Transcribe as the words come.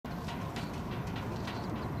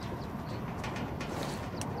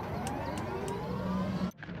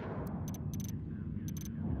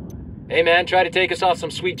Hey man, try to take us off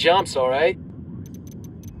some sweet jumps, alright?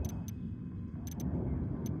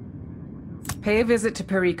 Pay a visit to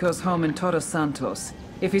Perico's home in Todos Santos.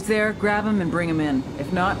 If he's there, grab him and bring him in.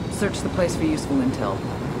 If not, search the place for useful intel.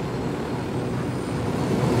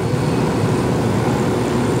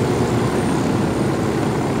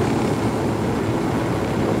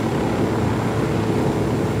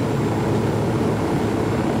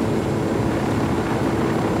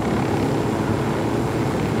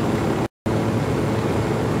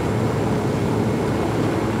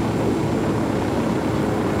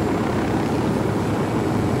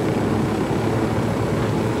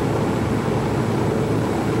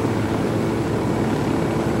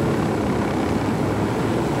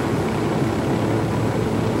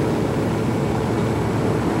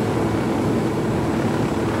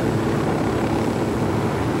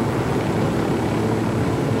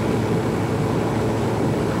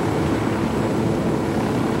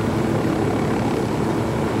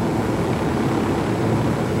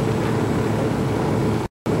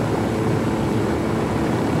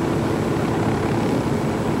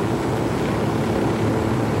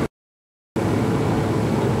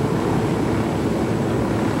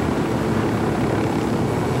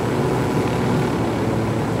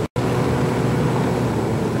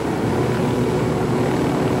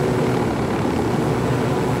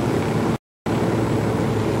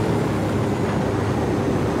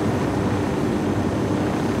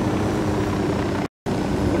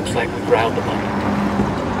 Looks like we ground them on.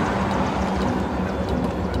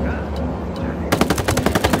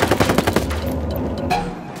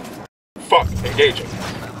 Fuck, engaging.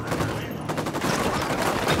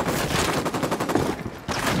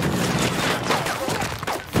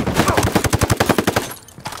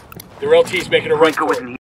 Their LT's making a run for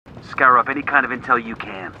it. Scour up any kind of intel you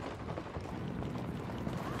can.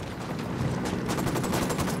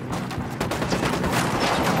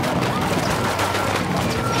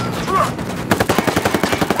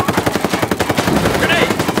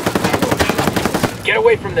 Get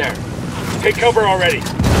away from there. Take cover already.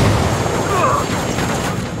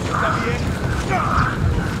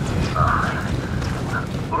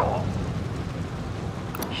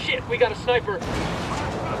 Shit, we got a sniper.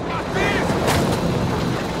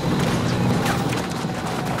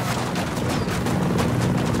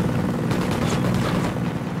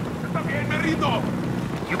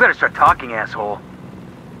 You better start talking, asshole.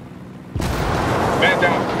 Man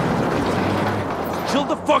down. Chill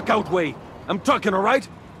the fuck out, Way. I'm talking, alright?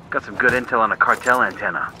 Got some good intel on a cartel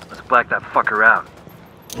antenna. Let's black that fucker out.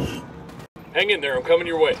 Hang in there, I'm coming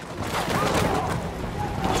your way.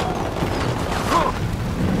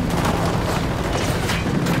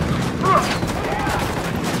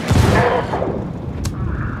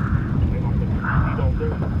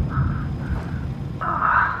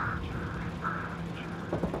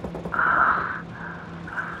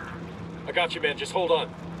 I got you, man. Just hold on.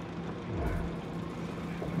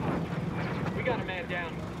 We got a man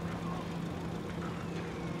down.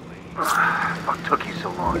 Fuck took you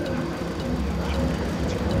so long.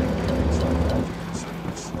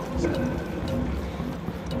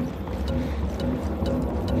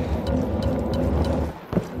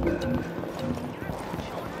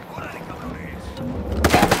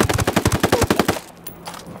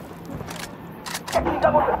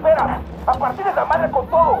 Vamos, espera. A partir de la madre con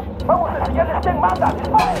todo. Vamos a enseñarles quién manda.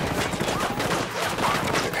 ¡Disparen!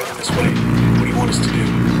 They're coming this way. What do you want us to do?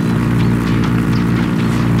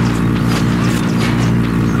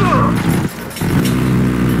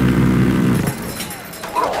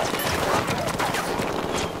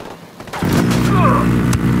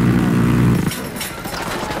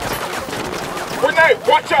 Grenade!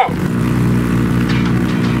 Watch out!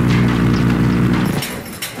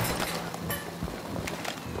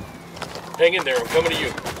 Hang in there, I'm coming to you.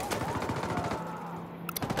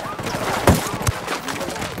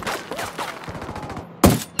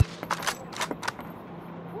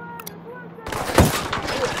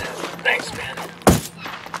 Thanks, man.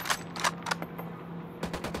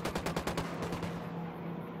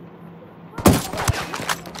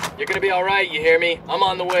 You're gonna be alright, you hear me? I'm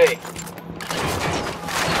on the way.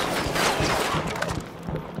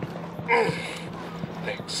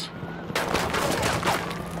 Thanks.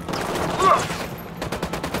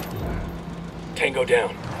 Tango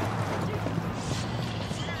down.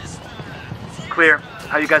 Clear.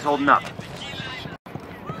 How you guys holding up?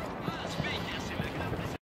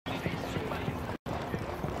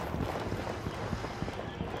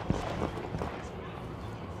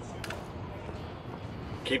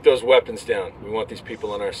 Keep those weapons down. We want these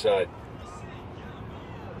people on our side.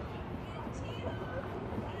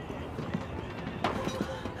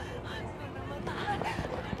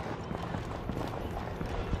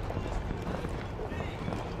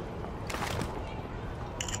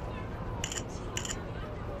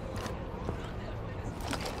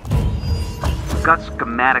 I've got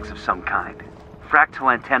schematics of some kind.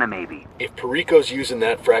 Fractal antenna, maybe. If Perico's using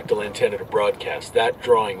that fractal antenna to broadcast, that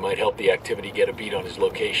drawing might help the activity get a beat on his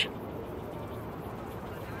location.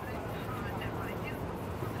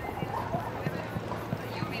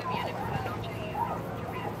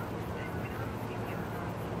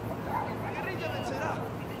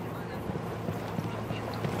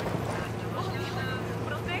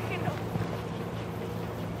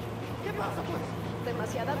 ¿Qué pasa, pues?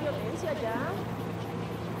 Demasiada violencia ya.